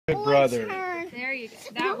brother. There you go.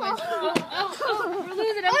 That was. Oh, we're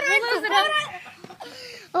losing him. We're losing him.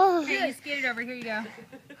 Oh. Here, you skated over. Here you go.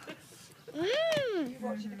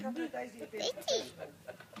 Tasty.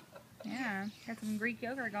 Yeah, got some Greek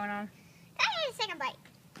yogurt going on. Can I get a second bite?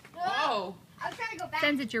 Whoa. I was trying to go back.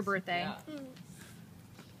 Since it's your birthday. Yeah.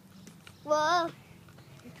 Whoa.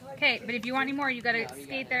 Okay, but if you want any more, you gotta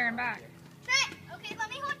skate there and back. Trent, okay, let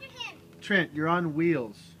me hold your hand. Trent, you're on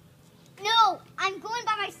wheels. No, I'm going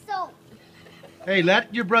by myself. Hey,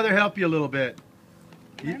 let your brother help you a little bit.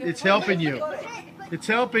 It's helping you. It's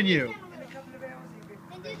helping you.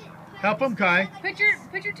 Help him, Kai. Put your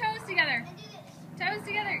toes together. Toes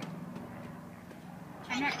together.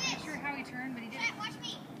 I'm not sure how he turned, but he did it. Watch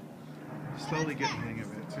me. Slowly getting the hang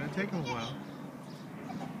of it. It's going to take him a while.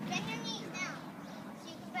 Bend your knees down so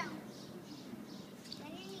you can bounce.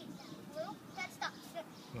 Bend your knees down. Blue, that's stop.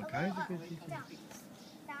 Well, Kai's a good teacher. Down.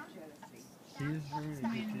 He is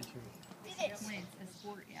very good teacher. Do this. When it's a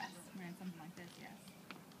sport, yes. When it's something like this, yes.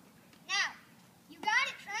 Now, you got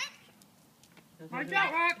it, Trent. Watch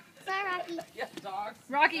out, Rock. Sorry, Rocky. Yeah, dogs.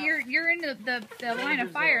 Rocky, you're in the line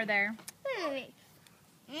of fire there.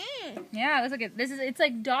 Yeah, let's look at this. It's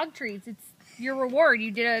like dog treats. It's your reward.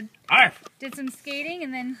 You did some skating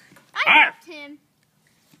and then. I helped him.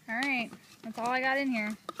 All right, that's all I got in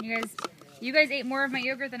here. You guys ate more of my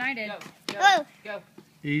yogurt than I did. Go. Oh. Go.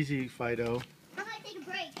 Easy, Fido. I'm gonna take a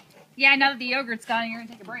break. Yeah, now that the yogurt's gone, you're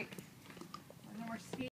gonna take a break.